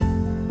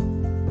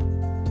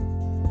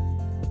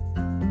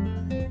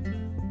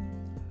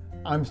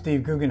I'm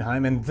Steve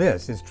Guggenheim, and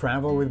this is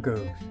Travel with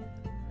Googs.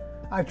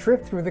 A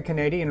trip through the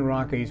Canadian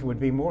Rockies would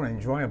be more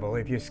enjoyable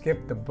if you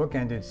skipped the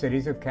bookended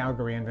cities of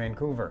Calgary and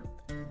Vancouver.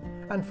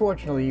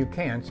 Unfortunately, you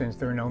can't since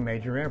there are no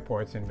major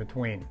airports in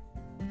between.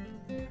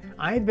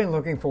 I had been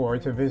looking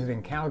forward to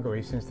visiting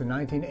Calgary since the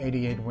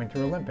 1988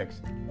 Winter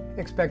Olympics,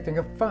 expecting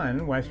a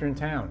fun Western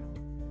town.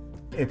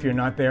 If you're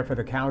not there for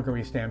the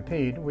Calgary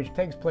Stampede, which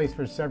takes place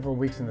for several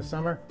weeks in the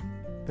summer,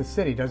 the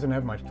city doesn't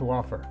have much to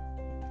offer.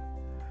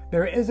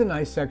 There is a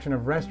nice section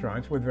of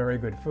restaurants with very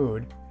good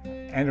food,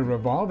 and a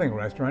revolving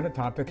restaurant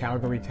atop the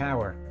Calgary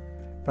Tower.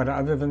 But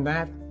other than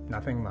that,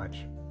 nothing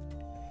much.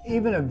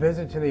 Even a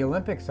visit to the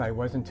Olympic site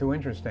wasn't too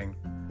interesting,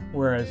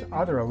 whereas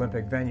other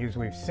Olympic venues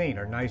we've seen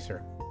are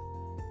nicer.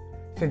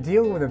 To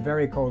deal with the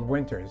very cold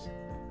winters,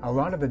 a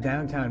lot of the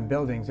downtown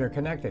buildings are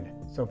connected,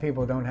 so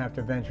people don't have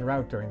to venture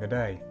out during the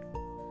day.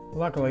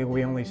 Luckily,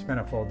 we only spent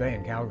a full day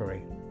in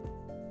Calgary.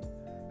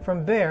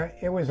 From there,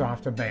 it was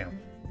off to Banff.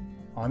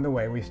 On the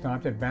way, we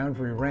stopped at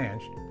Boundary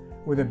Ranch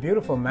with a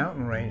beautiful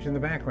mountain range in the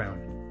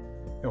background.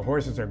 The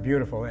horses are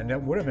beautiful, and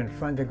it would have been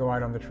fun to go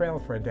out on the trail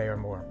for a day or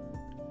more.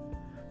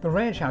 The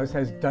ranch house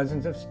has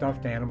dozens of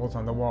stuffed animals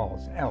on the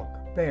walls: elk,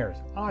 bears,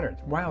 otters,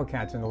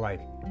 wildcats, and the like.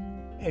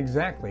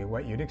 Exactly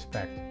what you'd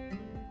expect.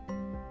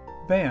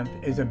 Banff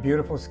is a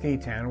beautiful ski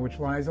town which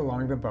lies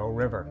along the Bow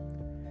River.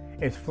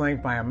 It's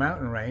flanked by a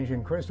mountain range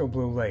and crystal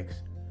blue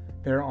lakes.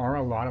 There are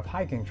a lot of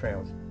hiking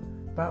trails,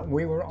 but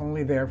we were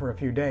only there for a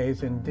few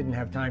days and didn't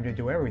have time to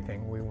do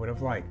everything we would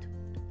have liked.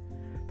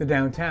 The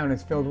downtown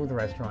is filled with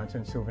restaurants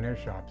and souvenir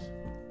shops.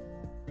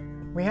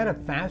 We had a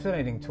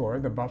fascinating tour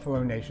of the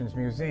Buffalo Nations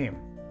Museum.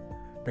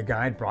 The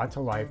guide brought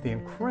to life the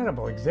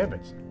incredible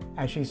exhibits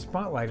as she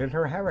spotlighted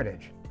her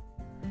heritage.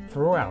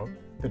 Throughout,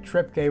 the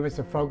trip gave us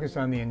a focus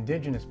on the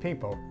Indigenous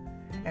people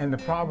and the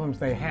problems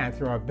they had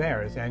throughout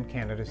theirs and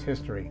Canada's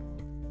history.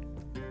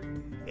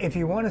 If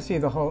you want to see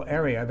the whole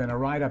area, then a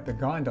ride up the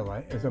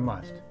gondola is a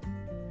must.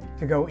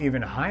 To go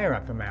even higher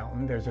up the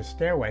mountain, there's a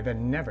stairway that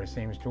never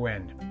seems to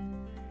end.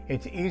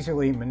 It's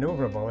easily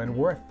maneuverable and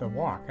worth the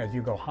walk as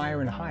you go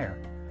higher and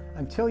higher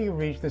until you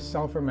reach the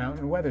Sulphur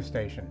Mountain weather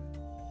station.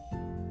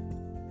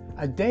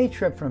 A day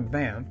trip from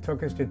Banff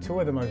took us to two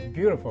of the most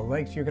beautiful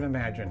lakes you can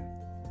imagine.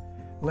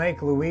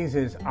 Lake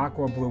Louise's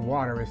aqua blue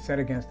water is set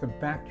against the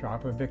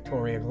backdrop of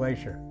Victoria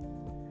Glacier.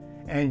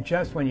 And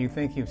just when you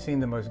think you've seen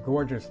the most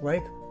gorgeous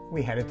lake,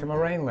 we headed to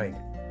Moraine Lake,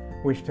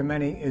 which to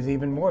many is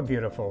even more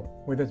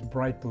beautiful with its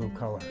bright blue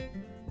color.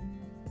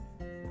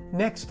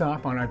 Next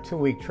stop on our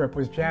 2-week trip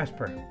was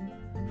Jasper,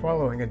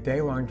 following a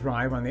day-long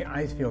drive on the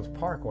Icefields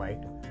Parkway,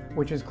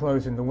 which is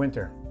closed in the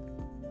winter.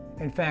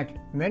 In fact,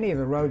 many of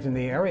the roads in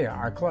the area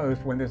are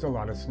closed when there's a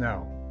lot of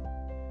snow.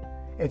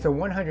 It's a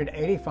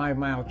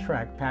 185-mile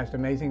trek past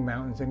amazing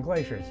mountains and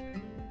glaciers,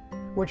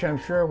 which I'm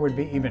sure would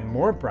be even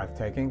more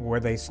breathtaking were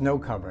they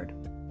snow-covered.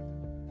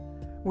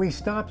 We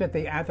stopped at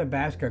the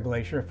Athabasca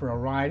Glacier for a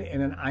ride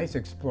in an Ice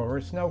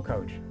Explorer snow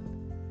coach.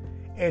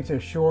 It's a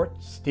short,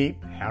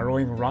 steep,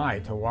 harrowing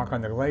ride to walk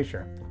on the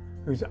glacier,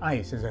 whose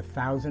ice is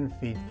 1,000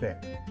 feet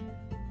thick.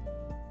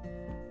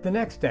 The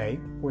next day,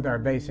 with our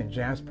base in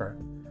Jasper,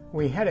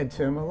 we headed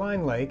to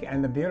Moraine Lake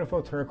and the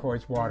beautiful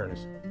turquoise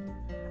waters.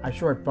 A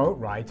short boat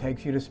ride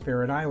takes you to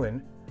Spirit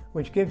Island,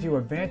 which gives you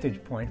a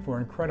vantage point for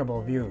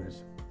incredible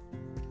views.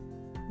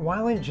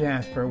 While in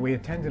Jasper, we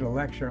attended a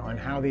lecture on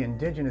how the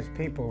Indigenous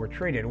people were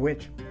treated,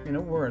 which, in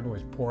a word,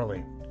 was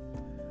poorly.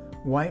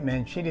 White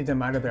men cheated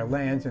them out of their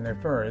lands and their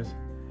furs,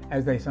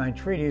 as they signed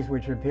treaties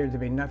which appeared to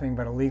be nothing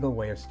but a legal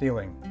way of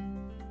stealing.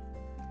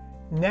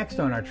 Next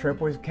on our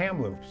trip was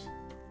Kamloops.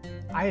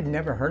 I had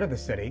never heard of the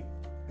city,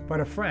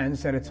 but a friend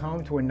said it's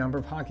home to a number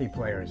of hockey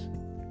players.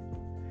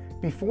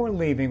 Before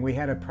leaving, we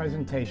had a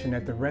presentation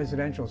at the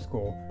residential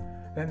school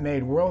that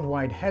made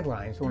worldwide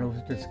headlines when it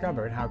was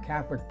discovered how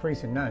Catholic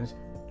priests and nuns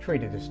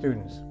treated the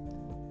students.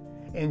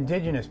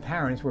 Indigenous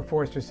parents were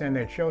forced to send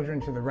their children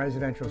to the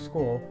residential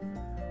school,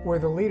 where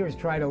the leaders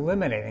tried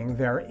eliminating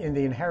their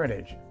Indian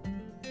heritage,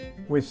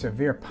 with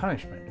severe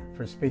punishment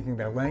for speaking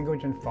their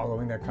language and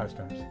following their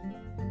customs.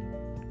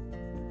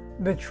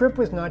 The trip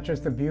was not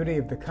just the beauty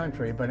of the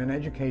country, but an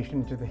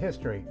education into the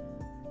history,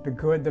 the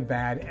good, the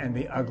bad, and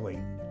the ugly.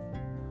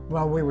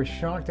 While we were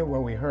shocked at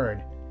what we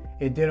heard,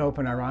 it did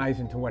open our eyes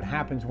into what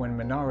happens when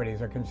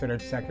minorities are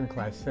considered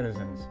second-class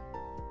citizens.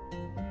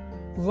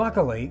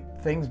 Luckily,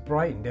 things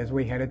brightened as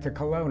we headed to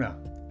Kelowna.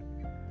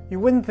 You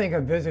wouldn't think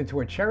a visit to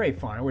a cherry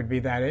farm would be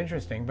that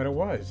interesting, but it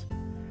was.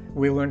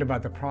 We learned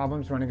about the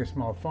problems running a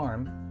small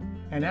farm,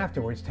 and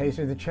afterwards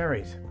tasted the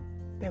cherries.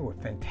 They were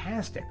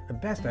fantastic, the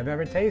best I've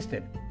ever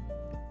tasted.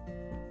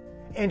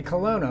 In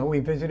Kelowna, we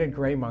visited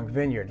Grey Monk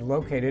Vineyard,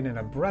 located in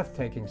a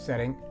breathtaking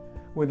setting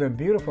with a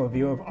beautiful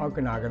view of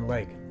Okanagan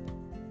Lake.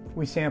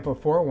 We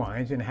sampled 4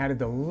 wines and had a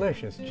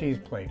delicious cheese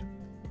plate.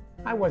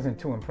 I wasn't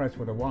too impressed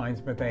with the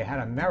wines, but they had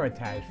a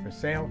Meritage for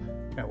sale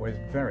that was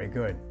very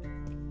good.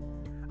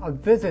 A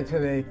visit to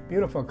the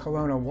beautiful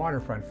Kelowna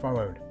waterfront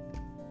followed.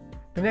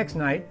 The next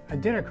night, a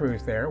dinner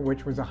cruise there,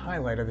 which was a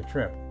highlight of the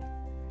trip.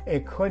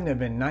 It couldn't have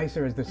been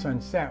nicer as the sun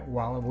set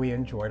while we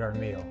enjoyed our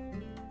meal.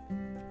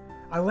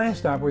 Our last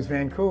stop was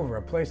Vancouver,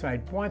 a place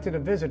I'd wanted to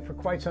visit for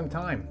quite some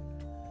time.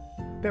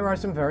 There are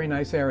some very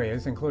nice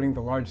areas, including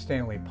the large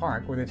Stanley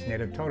Park with its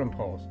native totem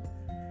poles.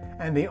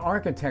 And the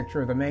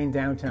architecture of the main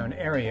downtown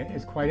area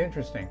is quite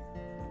interesting,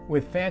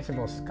 with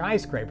fanciful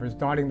skyscrapers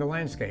dotting the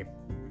landscape.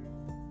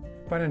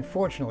 But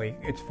unfortunately,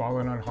 it's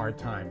fallen on hard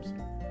times,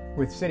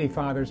 with city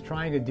fathers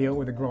trying to deal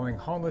with the growing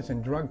homeless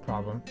and drug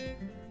problem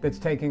that's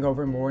taking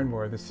over more and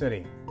more of the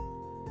city.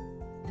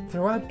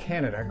 Throughout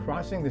Canada,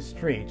 crossing the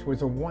streets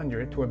was a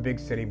wonder to a big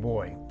city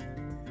boy.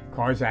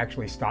 Cars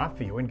actually stop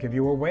for you and give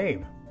you a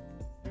wave.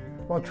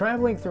 While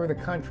traveling through the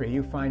country,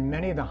 you find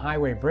many of the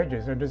highway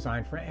bridges are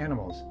designed for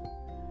animals.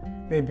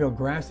 They build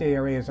grassy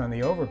areas on the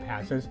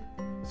overpasses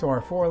so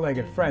our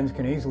four-legged friends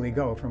can easily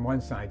go from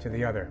one side to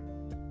the other.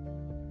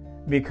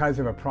 Because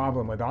of a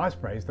problem with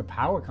ospreys, the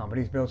power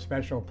companies build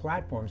special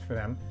platforms for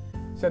them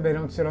so they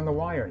don't sit on the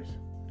wires.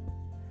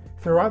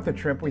 Throughout the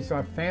trip, we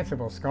saw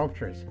fanciful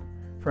sculptures,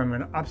 from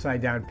an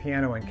upside-down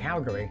piano in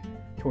Calgary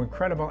to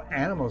incredible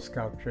animal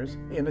sculptures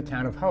in the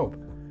town of Hope,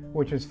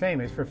 which is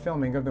famous for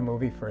filming of the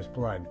movie First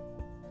Blood.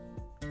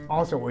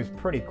 Also, it was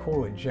pretty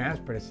cool in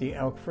Jasper to see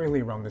elk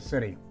freely roam the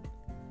city.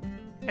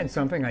 And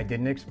something I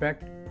didn't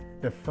expect,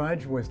 the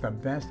fudge was the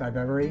best I've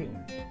ever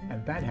eaten,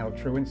 and that held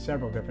true in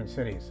several different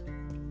cities.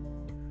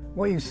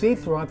 What you see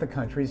throughout the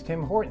country is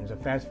Tim Hortons, a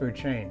fast food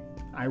chain.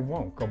 I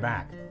won't go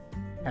back.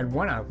 At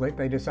one outlet,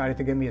 they decided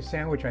to give me a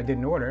sandwich I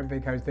didn't order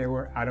because they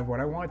were out of what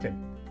I wanted.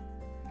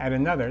 At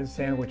another, the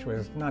sandwich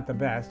was not the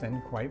best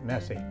and quite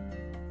messy.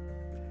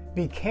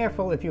 Be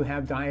careful if you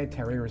have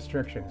dietary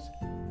restrictions.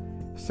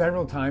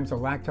 Several times, a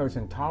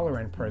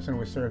lactose-intolerant person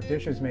was served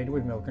dishes made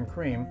with milk and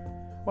cream,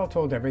 while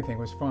told everything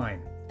was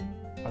fine.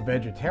 A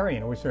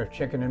vegetarian was served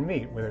chicken and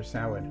meat with her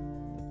salad.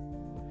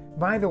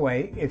 By the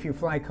way, if you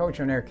fly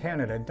coach on Air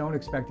Canada, don't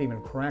expect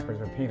even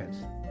crackers or peanuts.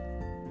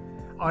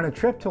 On a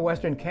trip to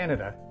Western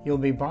Canada, you'll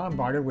be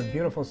bombarded with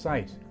beautiful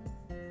sights,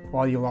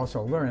 while you'll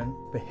also learn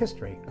the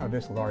history of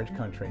this large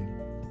country.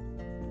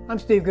 I'm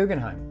Steve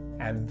Guggenheim,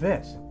 and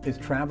this is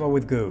Travel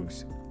with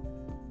Googs.